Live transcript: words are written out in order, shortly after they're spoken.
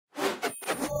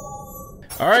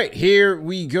All right, here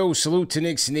we go. Salute to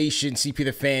Knicks Nation. CP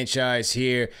the Fanchise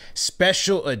here.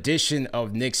 Special edition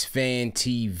of Knicks Fan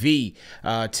TV.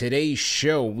 Today's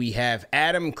show, we have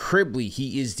Adam Cribley.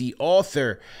 He is the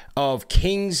author of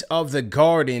Kings of the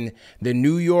Garden, the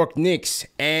New York Knicks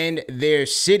and Their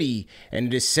City, and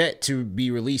it is set to be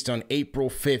released on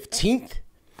April 15th.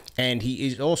 And he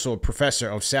is also a professor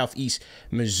of Southeast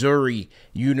Missouri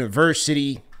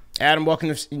University. Adam,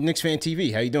 welcome to Knicks Fan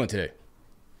TV. How you doing today?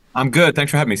 I'm good.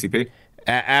 Thanks for having me, CP.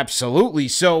 Absolutely.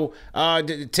 So,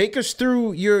 take us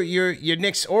through your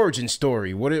Knicks origin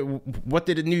story. What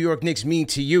did the New York Knicks mean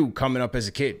to you coming up as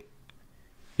a kid?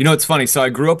 You know, it's funny. So I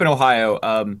grew up in Ohio,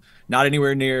 not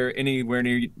anywhere near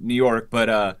New York, but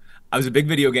I was a big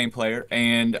video game player.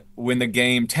 And when the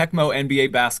game Tecmo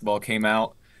NBA basketball came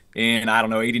out in, I don't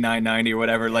know, 89, 90 or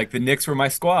whatever, like the Knicks were my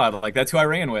squad. Like that's who I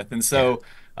ran with. And so,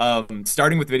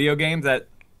 starting with video games, that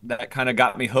kind of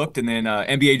got me hooked, and then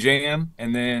NBA Jam,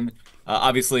 and then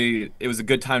obviously it was a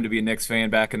good time to be a Knicks fan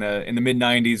back in the mid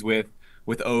 '90s with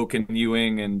Oak and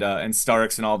Ewing and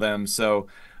Starks and all them. So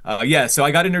yeah, so I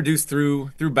got introduced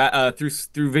through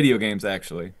video games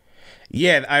actually.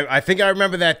 Yeah, I think I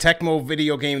remember that Tecmo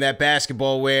video game, that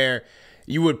basketball where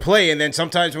you would play, and then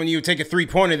sometimes when you would take a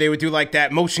three-pointer, they would do like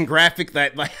that motion graphic,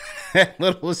 that like that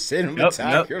little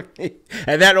cinematography, yep.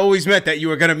 And that always meant that you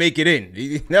were gonna make it in.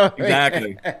 You know?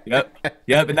 Exactly. Yep.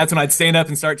 And that's when I'd stand up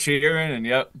and start cheering. And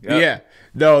yep. Yeah.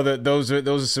 No, those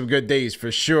are some good days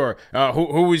for sure.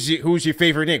 Who was your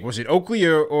favorite Nick? Was it Oakley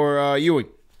or Ewing?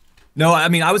 No, I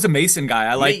mean I was a Mason guy.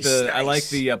 I like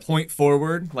Nice. the point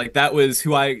forward. Like that was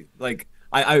who I like.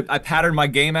 I patterned my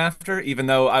game after, even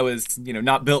though I was,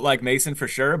 not built like Mason for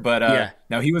sure. But Yeah.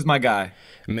 no, he was my guy.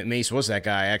 Mace was that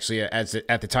guy. Actually,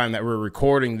 at the time that we're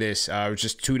recording this, it was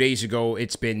just 2 days ago.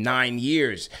 It's been 9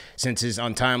 years since his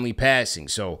untimely passing.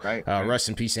 So, Right. Rest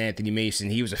in peace, Anthony Mason.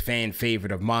 He was a fan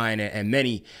favorite of mine and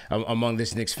many among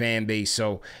this Knicks fan base.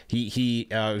 So he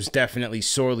was definitely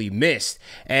sorely missed.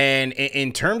 And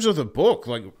in terms of the book,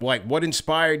 like what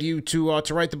inspired you to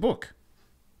write the book?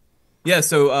 Yeah,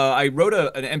 so I wrote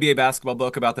an NBA basketball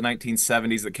book about the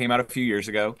 1970s that came out a few years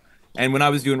ago. And when I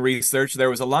was doing research, there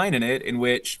was a line in it in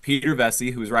which Peter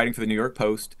Vesey, who was writing for the New York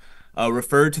Post,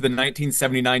 referred to the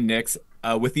 1979 Knicks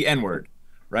with the N-word,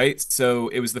 right? So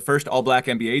it was the first all-black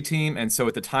NBA team. And so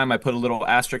at the time, I put a little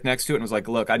asterisk next to it and was like,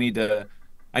 look, I need to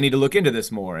look into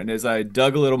this more. And as I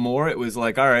dug a little more, it was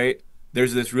like, all right,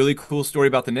 there's this really cool story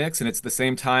about the Knicks. And it's the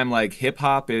same time like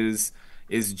hip-hop is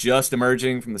just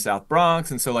emerging from the South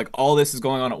Bronx, and so like all this is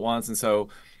going on at once, and so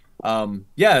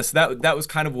yes, that was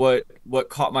kind of what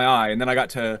caught my eye, and then I got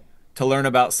to learn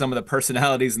about some of the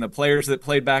personalities and the players that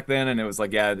played back then, and it was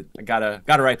like, yeah, I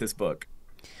gotta write this book.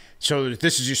 So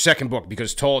this is your second book,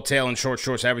 because Tall Tale and Short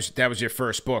Shorts, that was your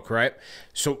first book, right?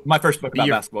 So My first book about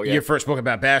basketball, yeah. Your first book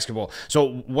about basketball.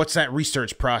 So what's that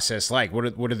research process like? What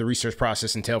did the research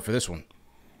process entail for this one?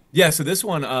 Yeah, so this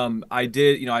one, I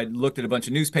did, I looked at a bunch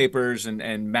of newspapers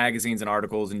and magazines and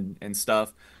articles and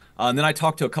stuff. And then I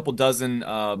talked to a couple dozen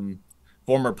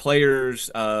former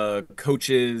players,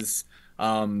 coaches,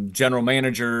 general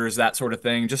managers, that sort of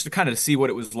thing, just to kind of see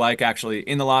what it was like actually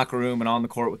in the locker room and on the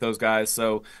court with those guys.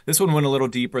 So this one went a little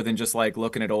deeper than just like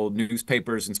looking at old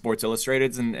newspapers and Sports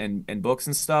Illustrateds and books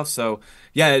and stuff. So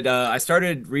yeah, I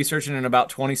started researching in about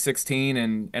 2016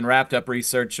 and wrapped up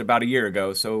research about a year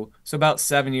ago. So about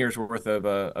 7 years worth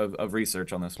of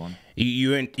research on this one.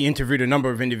 You interviewed a number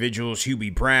of individuals: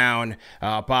 Hubie Brown,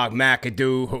 Bob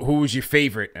McAdoo. Who was your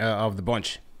favorite of the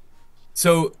bunch?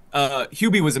 So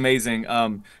Hubie was amazing,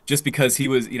 just because he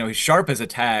was, he's sharp as a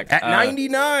tack. At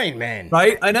 99, man.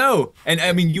 Right? I know. And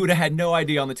I mean, you would have had no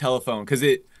idea on the telephone because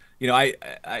I'm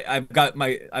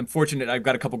fortunate. I've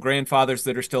got a couple grandfathers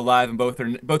that are still alive, and both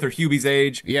are Hubie's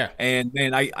age. Yeah. And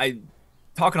then I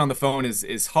talking on the phone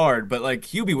is hard, but like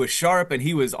Hubie was sharp and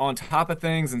he was on top of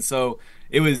things, and so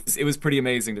it was pretty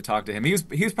amazing to talk to him. He was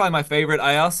probably my favorite.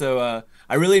 I also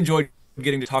I really enjoyed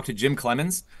getting to talk to Jim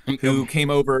Clemens, who came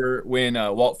over when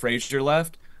Walt Frazier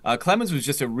left. Clemens was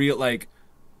just a real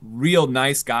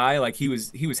nice guy. Like he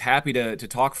was happy to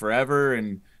talk forever,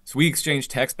 and so we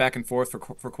exchanged texts back and forth for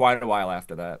quite a while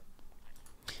after that.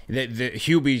 The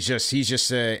Hubie's he's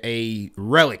just a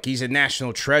relic. He's a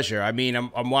national treasure. I mean,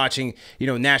 I'm watching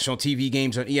national TV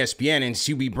games on ESPN, and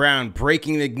Hubie Brown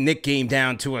breaking the Knick game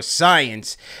down to a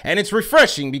science, and it's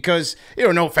refreshing because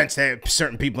no offense to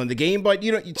certain people in the game, but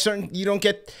you don't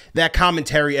get that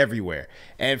commentary everywhere.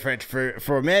 And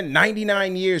for a man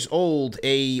 99 years old,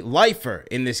 a lifer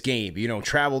in this game,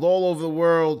 traveled all over the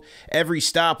world, every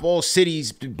stop, all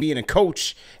cities, being a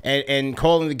coach and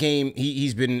calling the game,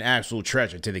 he's been an absolute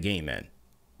treasure to the game, man.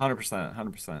 100%,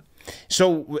 100%.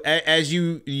 So as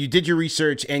you did your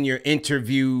research and your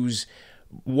interviews,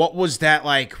 what was that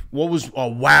like? What was a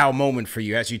wow moment for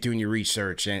you as you're doing your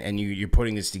research and you're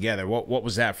putting this together? What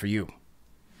was that for you?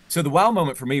 So the wow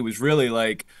moment for me was really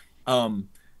like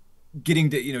getting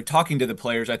to, talking to the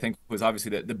players, I think was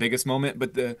obviously the biggest moment.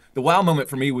 But the wow moment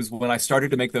for me was when I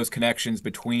started to make those connections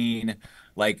between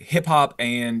like hip hop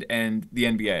and the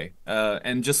NBA,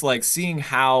 and just like seeing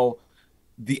how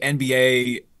the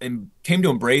NBA came to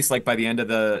embrace, like by the end of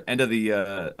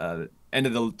the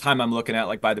time I'm looking at,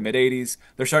 like by the mid 80s,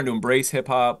 they're starting to embrace hip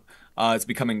hop. It's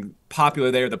becoming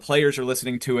popular there. The players are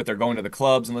listening to it. They're going to the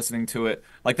clubs and listening to it.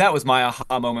 Like that was my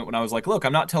aha moment when I was like, look,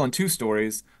 I'm not telling two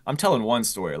stories. I'm telling one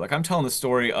story. Like I'm telling the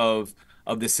story of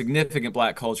this significant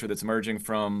black culture that's emerging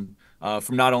from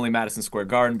not only Madison Square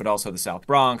Garden, but also the South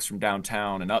Bronx, from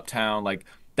downtown and uptown. Like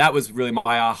that was really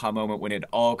my aha moment when it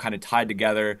all kind of tied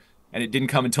together. And it didn't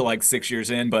come until like 6 years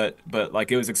in, but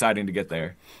like it was exciting to get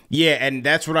there. Yeah, and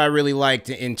that's what I really liked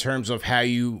in terms of how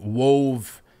you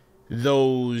wove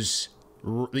those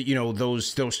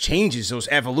those changes, those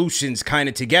evolutions kind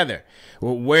of together.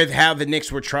 Where how the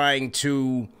Knicks were trying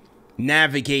to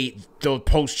navigate the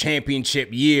post-championship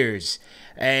years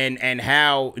and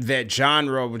how that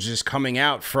genre was just coming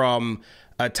out from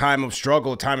a time of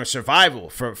struggle, a time of survival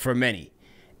for many.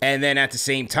 And then at the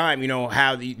same time,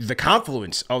 how the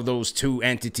confluence of those two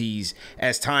entities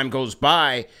as time goes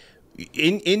by.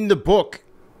 In the book,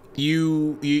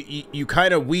 you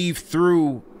kind of weave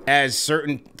through as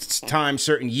certain times,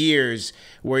 certain years,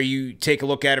 where you take a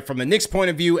look at it from the Knicks point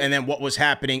of view and then what was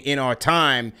happening in our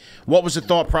time. What was the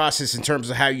thought process in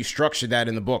terms of how you structured that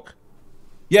in the book?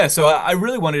 Yeah, so I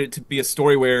really wanted it to be a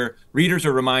story where readers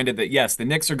are reminded that yes, the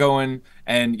Knicks are going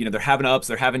and they're having ups,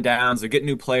 they're having downs, they're getting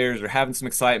new players, they're having some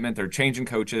excitement, they're changing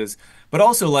coaches, but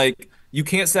also like you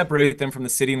can't separate them from the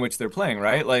city in which they're playing,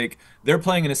 right? Like they're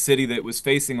playing in a city that was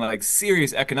facing like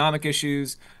serious economic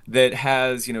issues, that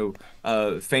has,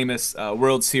 a famous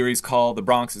World Series called "The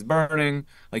Bronx is Burning."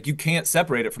 Like you can't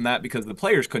separate it from that because the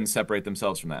players couldn't separate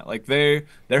themselves from that. Like they're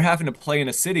having to play in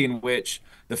a city in which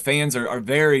the fans are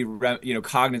very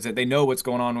cognizant. They know what's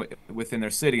going on within their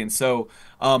city, and so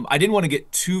I didn't want to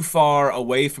get too far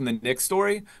away from the Knicks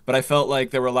story, but I felt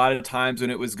like there were a lot of times when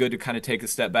it was good to kind of take a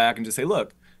step back and just say,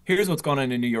 look, here's what's going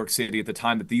on in New York City at the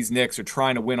time that these Knicks are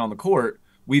trying to win on the court.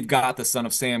 We've got the Son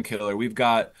of Sam killer. We've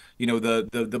got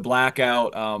the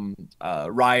blackout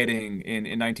rioting in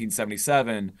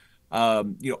 1977.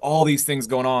 All these things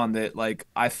going on that like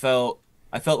I felt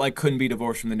like couldn't be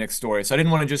divorced from the Knicks story. So I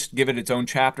didn't want to just give it its own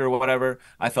chapter or whatever.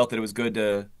 I felt that it was good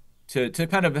to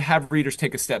kind of have readers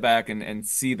take a step back and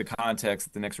see the context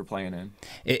that the Knicks were playing in.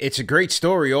 It's a great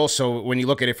story also when you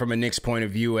look at it from a Knicks point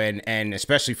of view, and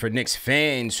especially for Knicks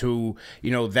fans who,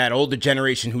 that older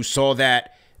generation who saw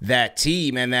that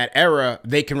team and that era,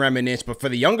 they can reminisce. But for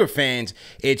the younger fans,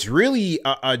 it's really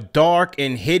a dark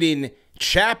and hidden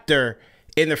chapter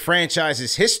in the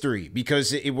franchise's history,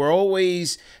 because we're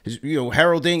always,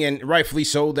 heralding, and rightfully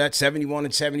so, that 71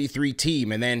 and 73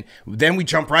 team. And then we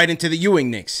jump right into the Ewing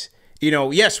Knicks.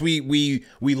 Yes, we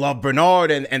love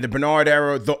Bernard and the Bernard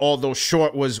era, although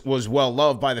Short was well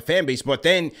loved by the fan base. But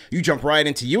then you jump right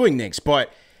into Ewing Knicks.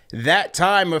 But that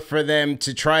time for them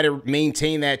to try to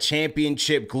maintain that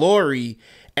championship glory,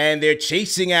 and they're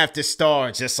chasing after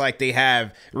stars just like they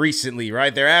have recently,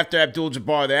 right? They're after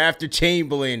Abdul-Jabbar, they're after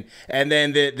Chamberlain, and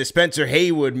then the Spencer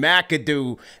Haywood,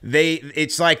 McAdoo.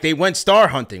 It's like they went star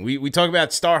hunting. We talk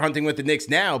about star hunting with the Knicks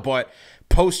now, but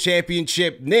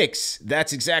post-championship Knicks,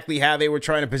 that's exactly how they were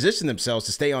trying to position themselves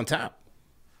to stay on top.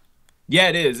 Yeah,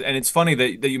 it is, and it's funny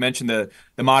that you mentioned the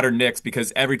modern Knicks,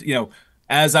 because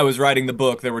as I was writing the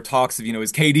book, there were talks of,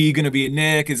 is KD going to be a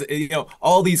Knick? Is,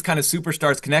 all these kind of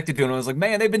superstars connected to him. And I was like,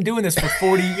 man, they've been doing this for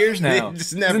 40 years now.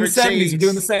 It's never in the 70s, changed. you're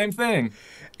doing the same thing.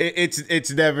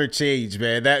 It's never changed,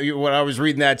 man. When I was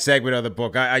reading that segment of the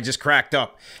book, I just cracked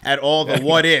up at all the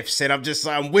what ifs, and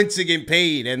I'm wincing in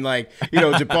pain. And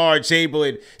Jabbar,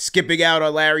 Chamberlain skipping out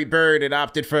on Larry Bird and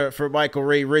opted for Michael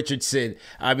Ray Richardson.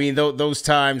 I mean, those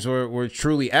times were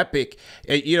truly epic.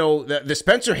 The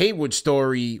Spencer Haywood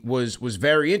story was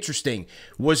very interesting.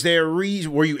 Was there a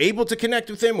reason? Were you able to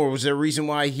connect with him, or was there a reason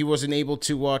why he wasn't able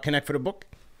to connect for the book?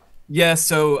 Yeah,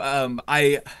 so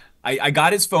I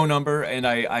got his phone number, and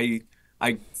I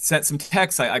sent some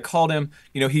texts. I called him.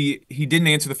 He didn't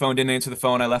answer the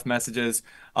phone. I left messages.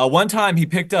 One time he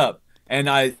picked up, and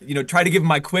I tried to give him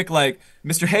my quick, like,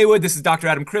 Mr. Haywood, this is Dr.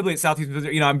 Adam Cribley at Southeast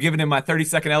Missouri. I'm giving him my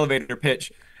 30-second elevator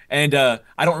pitch. And I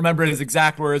don't remember his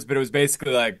exact words, but it was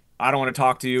basically like, I don't want to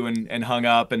talk to you, and hung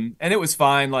up, and it was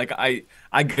fine. Like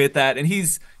I get that. And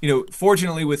he's,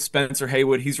 fortunately with Spencer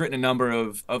Haywood, he's written a number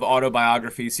of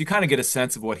autobiographies. So you kind of get a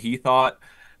sense of what he thought.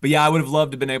 But yeah, I would have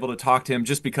loved to have been able to talk to him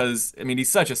just because, I mean,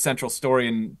 he's such a central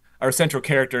story or a central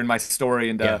character in my story,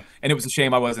 and it was a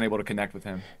shame I wasn't able to connect with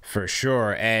him. For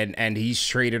sure, and he's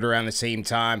traded around the same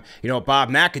time. Bob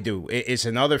McAdoo is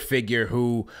another figure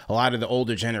who a lot of the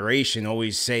older generation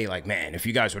always say, like, man, if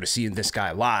you guys were to see this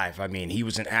guy live, I mean, he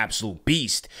was an absolute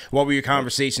beast. What were your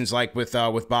conversations like with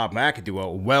Bob McAdoo,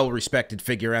 a well-respected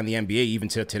figure around the NBA even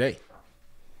till today?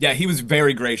 Yeah, he was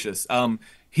very gracious.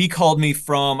 He called me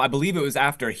from, I believe it was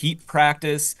after Heat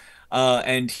practice,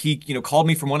 and he, called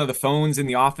me from one of the phones in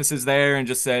the offices there and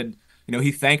just said,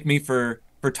 he thanked me for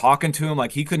talking to him.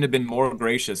 Like, he couldn't have been more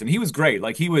gracious, and he was great.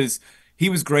 Like, he was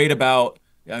great about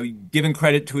giving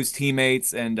credit to his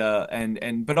teammates, and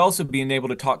but also being able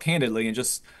to talk candidly and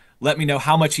just let me know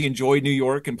how much he enjoyed New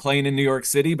York and playing in New York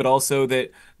City, but also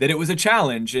that it was a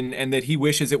challenge, and that he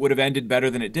wishes it would have ended better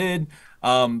than it did.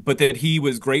 But that he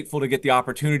was grateful to get the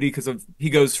opportunity because he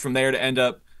goes from there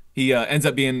to he ends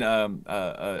up being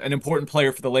an important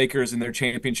player for the Lakers in their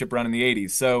championship run in the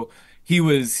 '80s. So he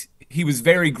was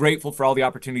very grateful for all the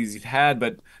opportunities he'd had.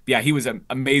 But yeah, he was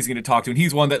amazing to talk to, and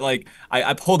he's one that, like,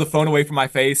 I pulled the phone away from my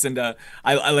face, and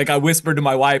I whispered to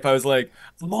my wife, I was like,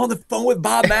 I'm on the phone with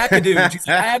Bob McAdoo. And she's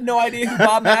like, I have no idea who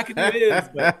Bob McAdoo is,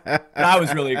 but I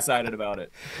was really excited about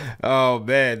it. Oh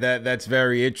man, that's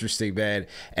very interesting, man.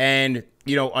 And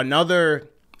another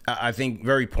I think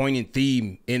very poignant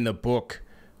theme in the book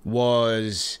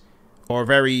was, or a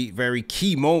very very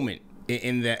key moment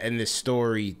in this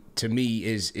story to me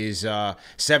is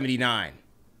 79,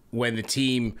 when the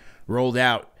team rolled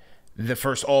out the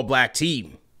first all-black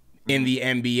team in the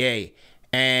NBA,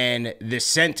 and the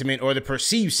sentiment, or the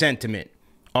perceived sentiment,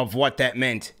 of what that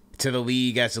meant to the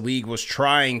league as the league was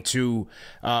trying to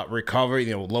recover,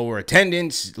 lower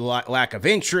attendance, lack of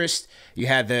interest. You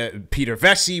had the Peter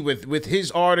Vesey with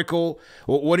his article.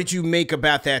 What did you make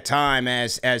about that time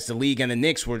as the league and the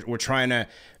Knicks were trying to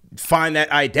find that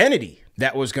identity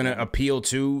that was going to appeal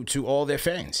to all their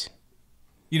fans?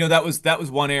 That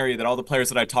was one area that all the players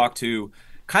that I talked to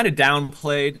kind of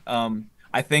downplayed.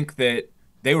 I think that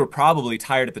they were probably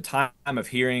tired at the time of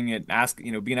hearing it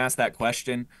being asked that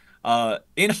question.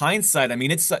 In hindsight, I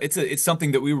mean, it's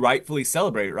something that we rightfully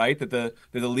celebrate, right? That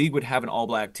the league would have an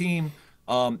all-black team,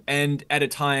 and at a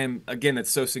time, again, that's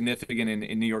so significant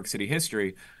in New York City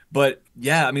history. But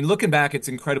yeah, I mean, looking back, it's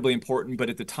incredibly important. But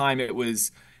at the time, it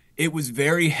was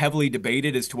very heavily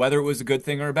debated as to whether it was a good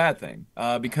thing or a bad thing,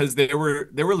 because there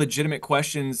were legitimate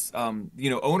questions.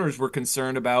 Owners were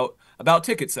concerned about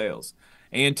ticket sales.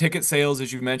 And ticket sales,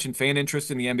 as you mentioned, fan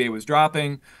interest in the NBA was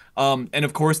dropping. And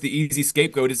of course, the easy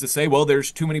scapegoat is to say, well,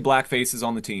 there's too many black faces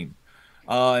on the team.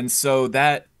 And so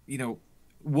that,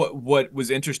 what was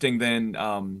interesting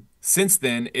then, since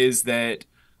then, is that,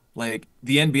 like,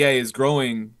 the NBA is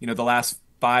growing, the last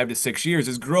 5 to 6 years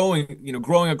is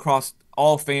growing across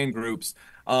all fan groups.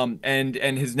 And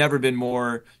has never been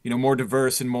more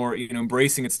diverse and more,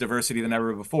 embracing its diversity than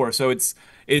ever before. So it's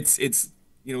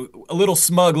a little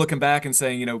smug looking back and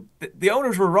saying, the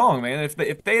owners were wrong, man.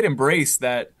 If they had embraced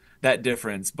that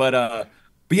difference, but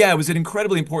yeah, it was an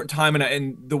incredibly important time,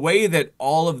 and the way that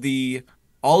all of the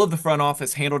front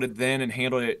office handled it then and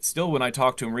handled it still when I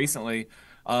talked to them recently,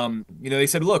 they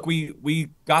said, look, we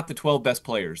got the 12 best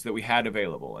players that we had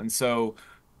available, and so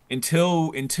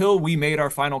until we made our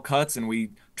final cuts and we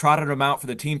trotted them out for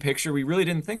the team picture, we really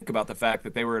didn't think about the fact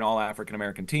that they were an all African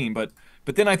American team. But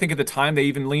then I think at the time they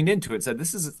even leaned into it, said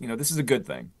this is a good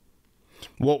thing.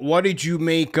 What did you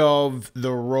make of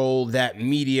the role that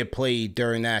media played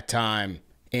during that time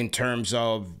in terms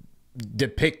of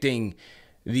depicting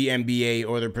the NBA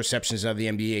or the perceptions of the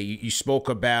NBA? You spoke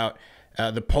about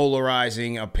the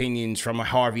polarizing opinions from a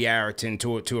Harvey Arrington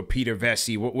to a Peter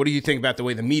Vesey. What do you think about the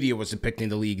way the media was depicting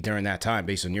the league during that time,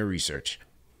 based on your research?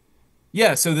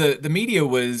 Yeah, so the media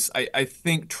was, I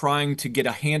think, trying to get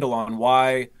a handle on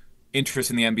why interest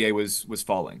in the NBA was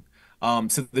falling.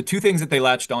 So the two things that they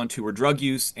latched onto were drug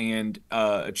use and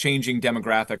a changing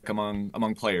demographic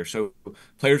among players. So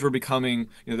players were becoming,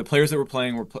 the players that were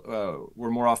playing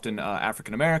were more often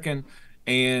African American,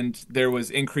 and there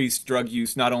was increased drug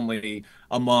use not only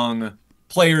among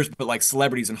players but like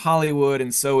celebrities in Hollywood.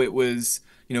 And so it was,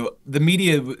 the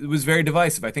media was very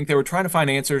divisive. I think they were trying to find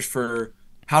answers for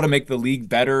how to make the league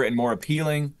better and more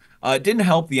appealing. It didn't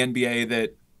help the NBA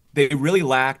that they really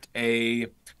lacked a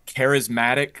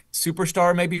charismatic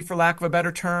superstar, maybe for lack of a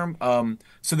better term.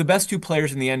 So the best two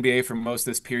players in the NBA for most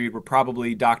of this period were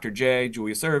probably Dr. J,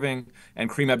 Julius Erving, and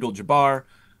Kareem Abdul-Jabbar.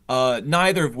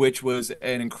 neither of which was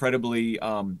an incredibly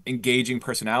engaging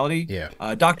personality.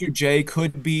 Yeah. Dr. J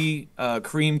could be,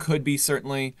 Kareem could be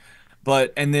certainly,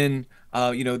 but and then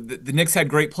the Knicks had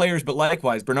great players, but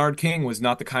likewise Bernard King was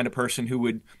not the kind of person who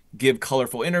would give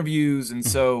colorful interviews, and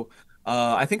so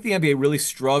I think the NBA really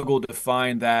struggled to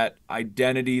find that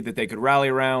identity that they could rally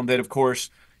around. That of course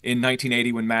in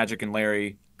 1980 when Magic and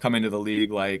Larry come into the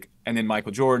league, like, and then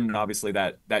Michael Jordan, obviously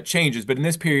that changes, but in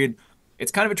this period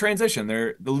it's kind of a transition.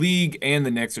 The league and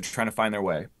the Knicks are trying to find their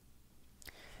way.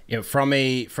 You know, from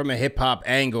a hip hop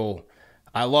angle,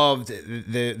 I loved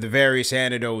the various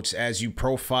anecdotes as you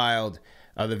profiled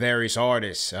the various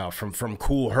artists from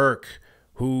Kool Herc,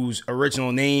 whose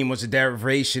original name was a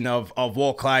derivation of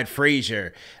Walt Clyde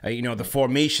Frazier. You know, the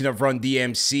formation of Run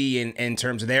DMC in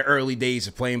terms of their early days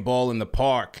of playing ball in the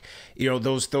park. You know,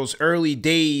 those early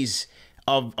days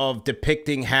of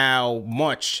depicting how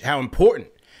important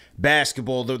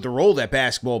basketball, the role that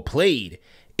basketball played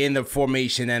in the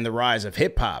formation and the rise of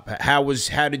hip hop.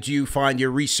 How did you find your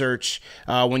research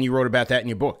when you wrote about that in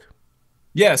your book?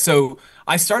 Yeah, so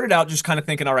I started out just kind of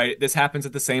thinking, all right, this happens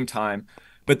at the same time.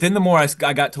 But then the more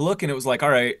I got to look, and it was like,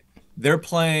 all right, they're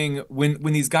playing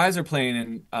when these guys are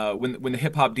playing in when the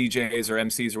hip hop DJs or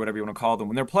MCs or whatever you want to call them,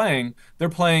 when they're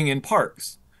playing in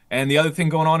parks. And the other thing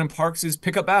going on in parks is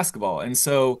pickup basketball. And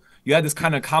so you had this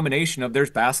kind of combination of there's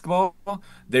basketball,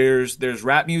 there's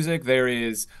rap music,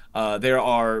 there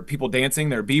are people dancing,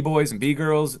 there are b-boys and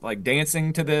b-girls like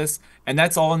dancing to this, and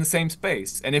that's all in the same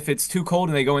space. And if it's too cold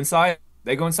and they go inside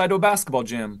to a basketball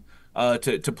gym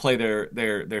to play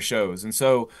their shows. And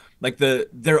so like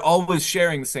they're always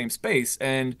sharing the same space.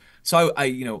 And so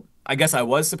I guess I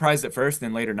was surprised at first,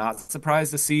 then later not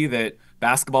surprised to see that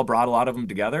basketball brought a lot of them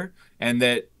together, and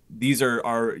that these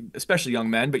are especially young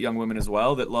men, but young women as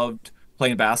well, that loved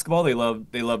playing basketball. They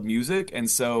love music, and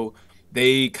so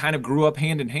they kind of grew up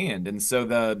hand in hand. And so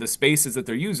the spaces that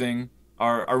they're using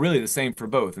are really the same for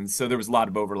both. And so there was a lot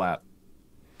of overlap.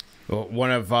 Well, one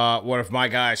of my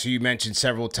guys who you mentioned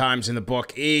several times in the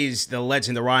book is the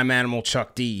legend, the rhyme animal,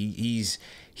 Chuck D.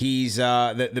 He's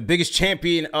the biggest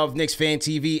champion of Knicks Fan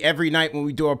TV. Every night when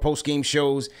we do our post game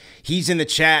shows, he's in the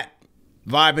chat,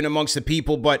 vibing amongst the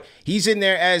people, but he's in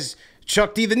there as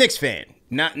Chuck D, the Knicks fan,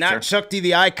 not sure. Chuck D,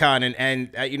 the icon. And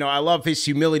I love his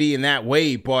humility in that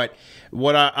way. But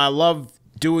what I love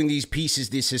doing these pieces,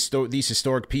 these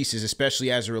historic pieces,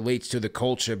 especially as it relates to the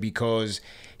culture, because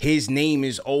his name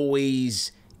is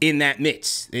always in that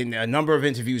midst in a number of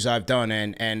interviews I've done,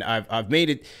 and I've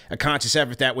made it a conscious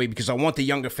effort that way because I want the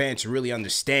younger fans to really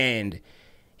understand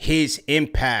his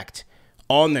impact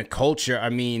on the culture. I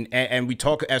mean, and we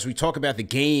talk about the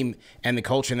game and the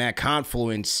culture and that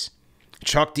confluence.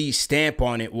 Chuck D's stamp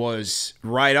on it was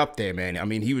right up there, man. I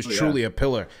mean, he was truly a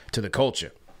pillar to the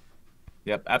culture.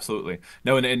 Yep, absolutely.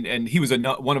 No, and he was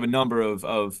one of a number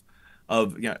of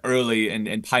early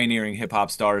and pioneering hip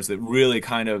hop stars that really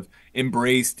kind of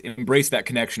embraced that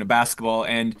connection to basketball,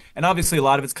 and obviously a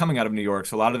lot of it's coming out of New York,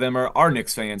 so a lot of them are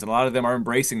Knicks fans, and a lot of them are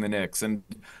embracing the Knicks, and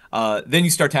then you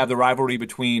start to have the rivalry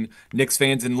between Knicks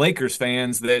fans and Lakers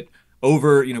fans that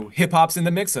over hip hop's in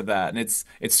the mix of that, and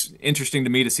it's interesting to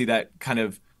me to see that kind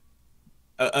of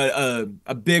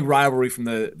a big rivalry from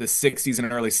the 60s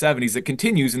and early 70s that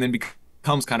continues and then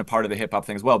becomes kind of part of the hip hop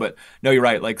thing as well. But no, you're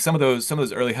right. Like some of those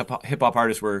early hip hop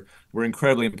artists were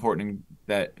incredibly important in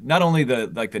that, not only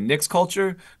the Knicks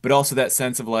culture, but also that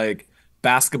sense of like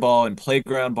basketball and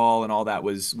playground ball and all that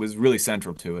was really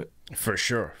central to it. For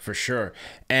sure.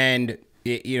 And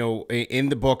in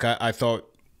the book, I thought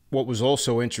what was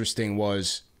also interesting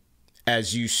was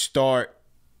as you start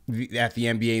at the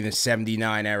NBA in the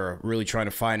 79 era, really trying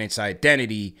to find its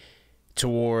identity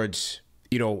towards,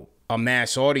 a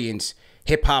mass audience,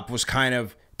 hip hop was kind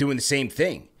of doing the same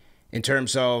thing in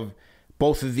terms of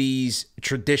both of these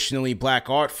traditionally black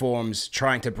art forms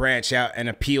trying to branch out and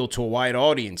appeal to a wide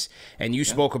audience. And you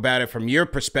spoke about it from your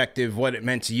perspective, what it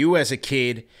meant to you as a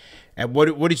kid. And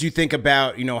what did you think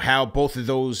about, how both of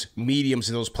those mediums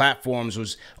and those platforms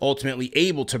was ultimately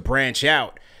able to branch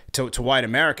out to white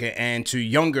America and to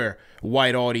younger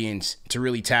white audience to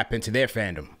really tap into their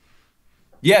fandom?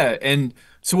 Yeah, and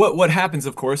so what happens,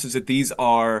 of course, is that these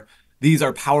are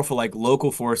powerful like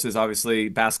local forces. Obviously,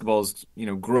 basketball's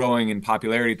growing in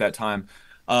popularity at that time,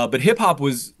 but hip hop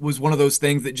was one of those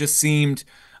things that just seemed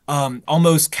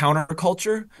almost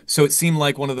counterculture. So it seemed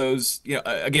like one of those.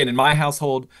 Again, in my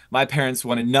household, my parents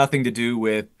wanted nothing to do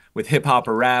with hip hop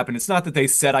or rap, and it's not that they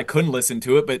said I couldn't listen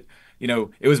to it, but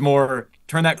it was more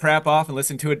turn that crap off and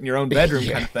listen to it in your own bedroom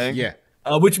kind of thing. Yeah.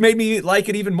 Which made me like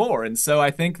it even more. And so I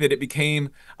think that it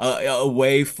became a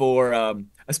way for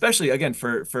especially again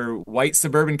for white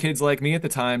suburban kids like me at the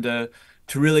time to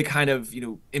really kind of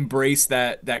embrace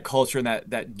that culture and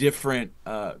that different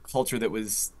culture that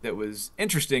was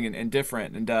interesting and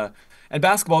different and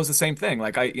basketball was the same thing.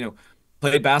 Like I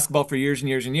played basketball for years and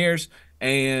years and years,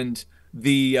 and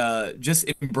the just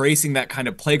embracing that kind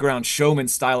of playground showman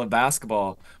style of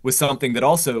basketball was something that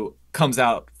also comes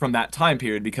out from that time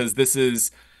period, because this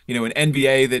is an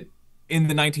NBA that in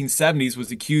the 1970s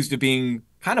was accused of being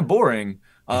kind of boring,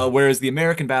 whereas the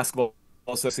American Basketball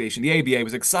Association, the ABA,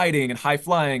 was exciting and high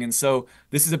flying. And so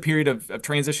this is a period of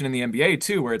transition in the NBA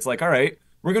too, where it's like, all right,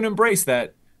 we're going to embrace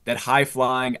that high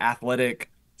flying athletic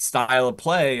style of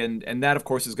play, and that of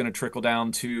course is going to trickle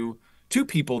down to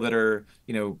people that are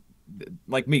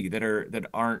like me, that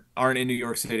aren't in New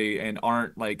York City and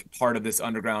aren't like part of this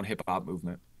underground hip hop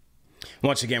movement.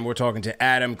 Once again, we're talking to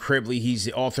Adam Cribley. He's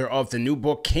the author of the new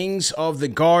book, Kings of the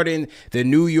Garden, The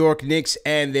New York Knicks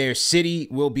and Their City.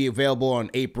 Will be available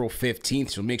on April 15th,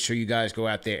 so make sure you guys go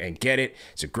out there and get it.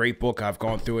 It's a great book. I've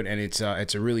gone through it, and it's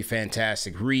a really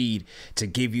fantastic read to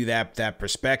give you that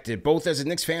perspective, both as a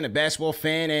Knicks fan, a basketball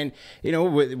fan, and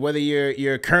whether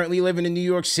you're currently living in New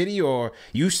York City or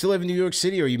used to live in New York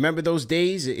City or you remember those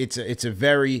days. It's a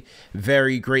very,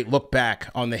 very great look back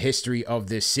on the history of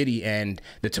this city and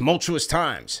the tumultuous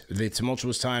times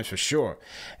for sure.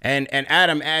 And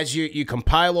Adam, as you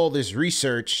compile all this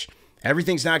research,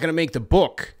 everything's not going to make the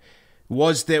book.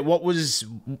 Were there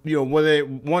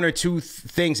one or two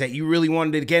things that you really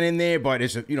wanted to get in there, but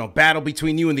it's a battle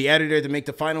between you and the editor to make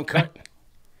the final cut?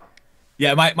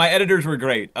 Yeah, my editors were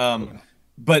great.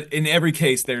 But in every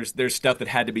case, there's stuff that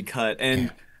had to be cut.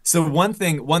 And so one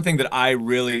thing that I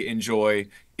really enjoy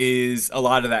is a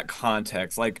lot of that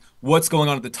context, like what's going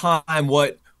on at the time,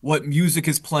 what music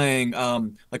is playing,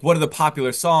 like what are the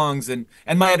popular songs, and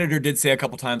my editor did say a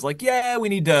couple times like, yeah, we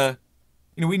need to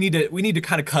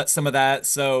kind of cut some of that.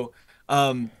 So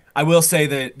I will say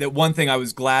that one thing I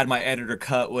was glad my editor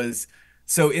cut was,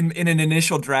 so in an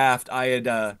initial draft I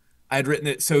had written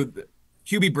it, so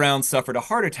Hubie Brown suffered a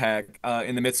heart attack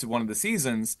in the midst of one of the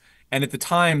seasons, and at the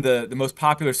time the most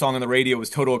popular song on the radio was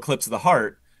Total Eclipse of the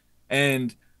Heart,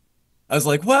 and I was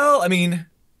like, well, I mean,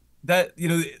 that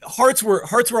hearts were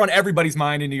on everybody's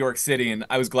mind in New York City, and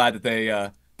I was glad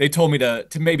that they told me to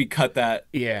maybe cut that,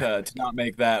 to not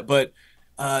make that. But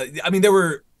I mean, there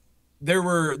weren't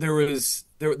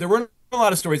a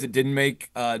lot of stories that didn't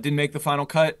make the final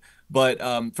cut, but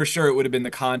for sure it would have been the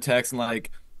context and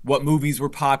like what movies were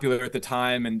popular at the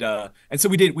time, and so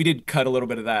we did cut a little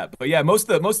bit of that. But yeah, most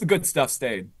of the good stuff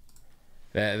stayed.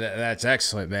 That's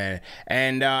excellent, man.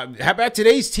 And how about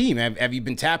today's team? Have you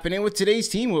been tapping in with today's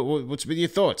team? What's been your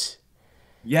thoughts?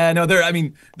 Yeah, no,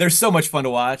 they're so much fun to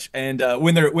watch, and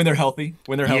when they're healthy,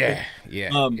 Yeah.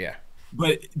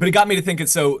 But it got me to thinking.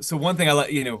 So one thing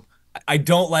I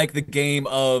don't like the game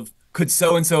of could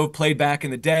so and so have played back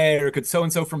in the day, or could so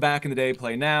and so from back in the day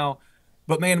play now.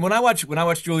 But man, when I watch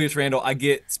Julius Randle, I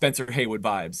get Spencer Haywood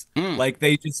vibes. Like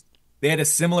they had a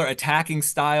similar attacking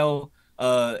style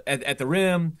at the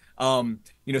rim.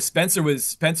 Spencer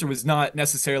was not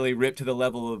necessarily ripped to the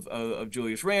level of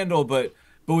Julius Randle, but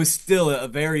was still a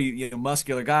very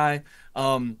muscular guy.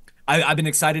 I've been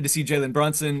excited to see Jalen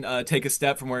Brunson take a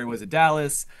step from where he was at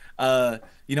Dallas. I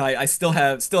still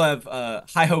have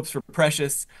high hopes for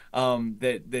Precious,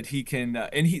 that he can,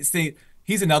 and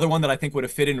he's another one that I think would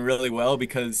have fit in really well,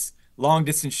 because long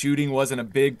distance shooting wasn't a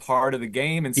big part of the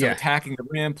game, and so attacking the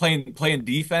rim, playing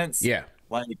defense,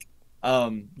 like.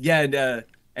 Again,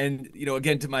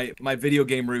 to my video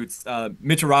game roots,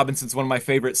 Mitchell Robinson's one of my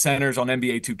favorite centers on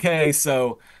NBA 2K.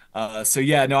 So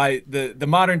the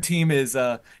modern team is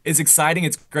exciting.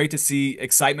 It's great to see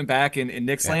excitement back in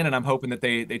Knicks land, and I'm hoping that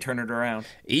they turn it around.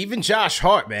 Even Josh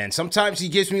Hart, man, sometimes he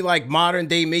gives me like modern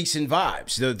day Mason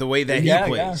vibes, the way that he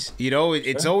plays.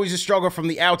 It's always a struggle from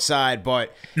the outside,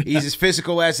 but he's as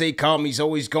physical as they come. He's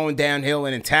always going downhill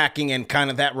and attacking, and kind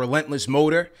of that relentless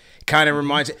motor. Kind of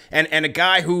reminds and a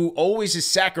guy who always is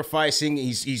sacrificing.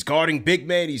 He's guarding big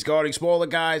men, he's guarding smaller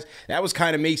guys. That was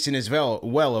kind of Mason as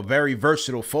well, a very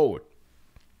versatile forward.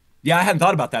 Yeah, I hadn't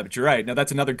thought about that, but you're right. No,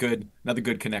 that's another good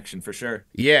connection for sure.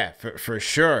 Yeah, for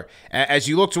sure. As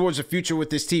you look towards the future with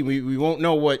this team, we won't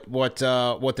know what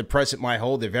the present might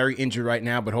hold. They're very injured right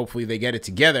now, but hopefully they get it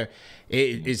together.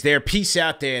 Is there a piece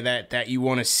out there that you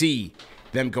want to see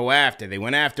them go after? They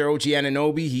went after OG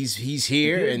Anunoby. He's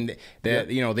here, and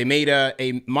they made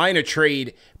a minor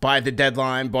trade by the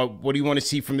deadline. But what do you want to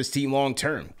see from this team long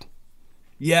term?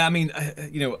 Yeah, I mean,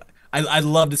 I'd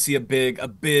love to see a big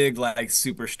like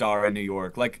superstar in New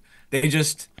York. Like they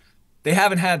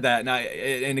haven't had that.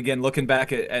 And again, looking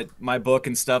back at my book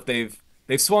and stuff, they've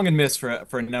they've swung and missed for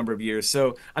a number of years.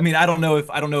 So I mean, I don't know if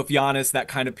Giannis, that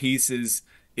kind of piece, is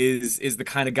the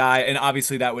kind of guy, and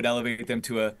obviously that would elevate them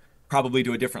to a probably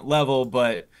to a different level.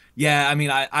 But yeah, I mean,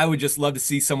 I would just love to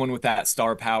see someone with that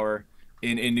star power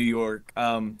in New York.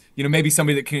 Maybe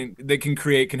somebody that can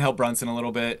create, can help Brunson a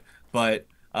little bit, but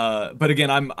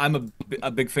again, I'm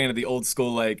a big fan of the old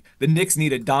school. Like the Knicks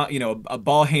need a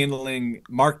ball handling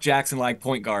Mark Jackson like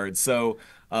point guard. So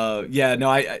yeah, no,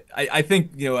 I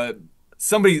think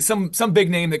somebody, some big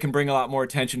name that can bring a lot more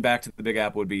attention back to the Big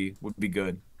Apple would be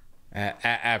good.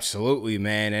 Absolutely,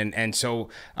 man. And so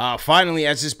finally,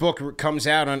 as this book comes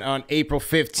out on April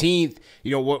 15th,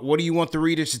 what do you want the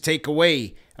readers to take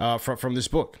away from this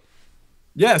book?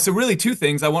 Yeah, so really two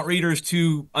things. I want readers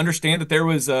to understand that there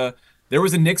was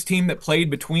a Knicks team that played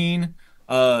between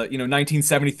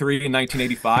 1973 and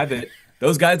 1985, that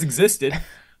those guys existed,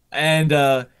 and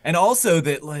also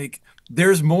that, like,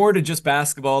 there's more to just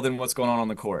basketball than what's going on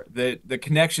the court. That the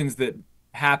connections that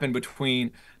happen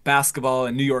between basketball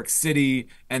and New York City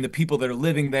and the people that are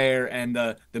living there, and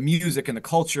the music and the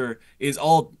culture is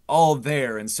all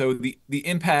there. And so the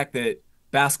impact that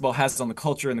basketball has on the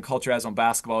culture and the culture has on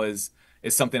basketball is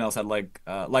something else I'd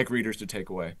like readers to take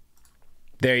away.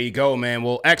 There you go, man.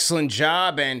 Well, excellent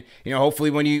job, and hopefully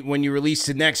when you release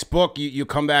the next book, you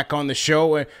come back on the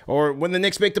show, or when the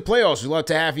Knicks make the playoffs, we'd love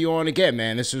to have you on again,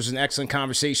 man. This was an excellent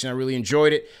conversation. I really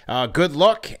enjoyed it. Good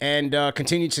luck and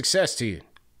continued success to you.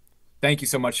 Thank you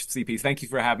so much, CP. Thank you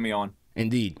for having me on.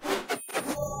 Indeed.